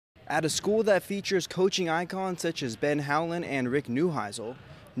At a school that features coaching icons such as Ben Howland and Rick Neuheisel,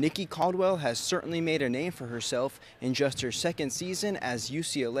 Nikki Caldwell has certainly made a name for herself in just her second season as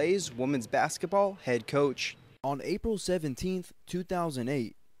UCLA's women's basketball head coach. On April 17,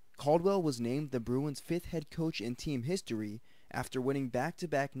 2008, Caldwell was named the Bruins' fifth head coach in team history after winning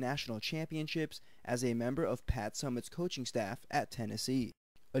back-to-back national championships as a member of Pat Summitt's coaching staff at Tennessee.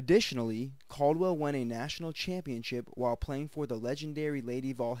 Additionally, Caldwell won a national championship while playing for the legendary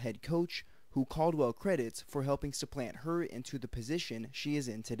Lady Vol head coach, who Caldwell credits for helping supplant her into the position she is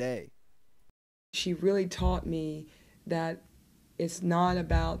in today. She really taught me that it's not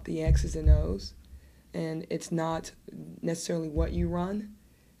about the X's and O's, and it's not necessarily what you run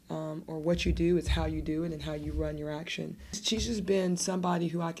or what you do, it's how you do it and how you run your action. She's just been somebody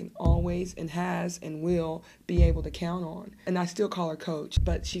who I can always and has and will be able to count on. And I still call her coach,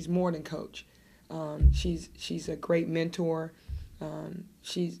 but she's more than coach. She's a great mentor.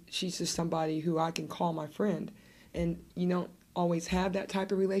 She's just somebody who I can call my friend. And you don't always have that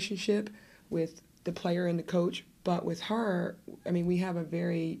type of relationship with the player and the coach, but with her, I mean, we have a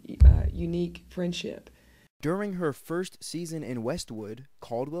very unique friendship. During her first season in Westwood,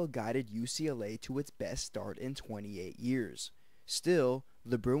 Caldwell guided UCLA to its best start in 28 years. Still,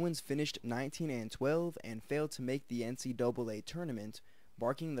 the Bruins finished 19-12 and failed to make the NCAA tournament,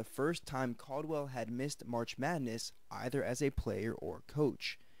 marking the first time Caldwell had missed March Madness either as a player or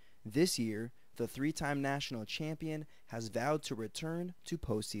coach. This year, the three-time national champion has vowed to return to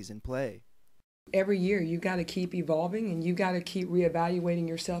postseason play. Every year, you've got to keep evolving and you've got to keep reevaluating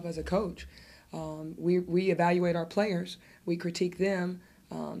yourself as a coach. We evaluate our players, we critique them,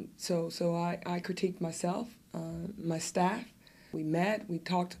 so I critiqued myself, my staff. We met, we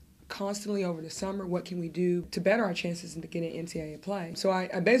talked constantly over the summer, what can we do to better our chances to get in NCAA play. So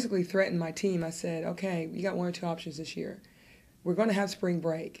I basically threatened my team. I said, okay, you got one or two options this year. We're going to have spring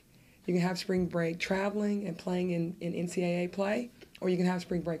break. You can have spring break traveling and playing in NCAA play, or you can have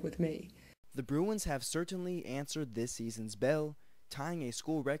spring break with me. The Bruins have certainly answered this season's bell, tying a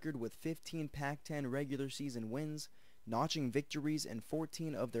school record with 15 Pac-10 regular season wins, notching victories in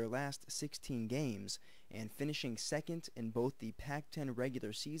 14 of their last 16 games, and finishing second in both the Pac-10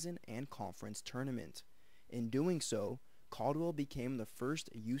 regular season and conference tournament. In doing so, Caldwell became the first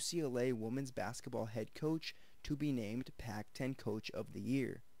UCLA women's basketball head coach to be named Pac-10 Coach of the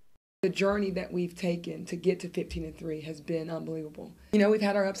Year. The journey that we've taken to get to 15-3 has been unbelievable. You know, we've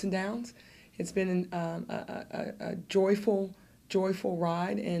had our ups and downs. It's been a joyful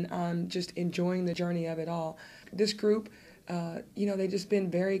ride, and I'm just enjoying the journey of it all. This group, you know, they've just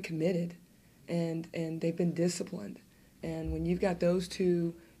been very committed, and they've been disciplined. And when you've got those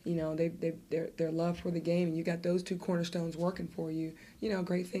two, you know, their love for the game, and you've got those two cornerstones working for you, you know,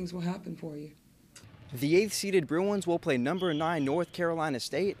 great things will happen for you. The 8th-seeded Bruins will play number 9 North Carolina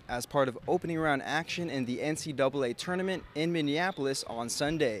State as part of opening round action in the NCAA tournament in Minneapolis on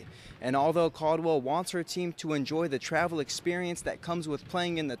Sunday. And although Caldwell wants her team to enjoy the travel experience that comes with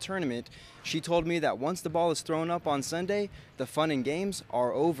playing in the tournament, she told me that once the ball is thrown up on Sunday, the fun and games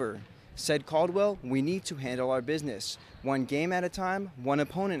are over. Said Caldwell, "We need to handle our business, one game at a time, one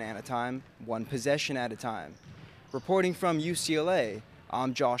opponent at a time, one possession at a time." Reporting from UCLA,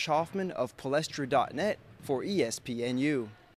 I'm Josh Hoffman of Palestra.net for ESPNU.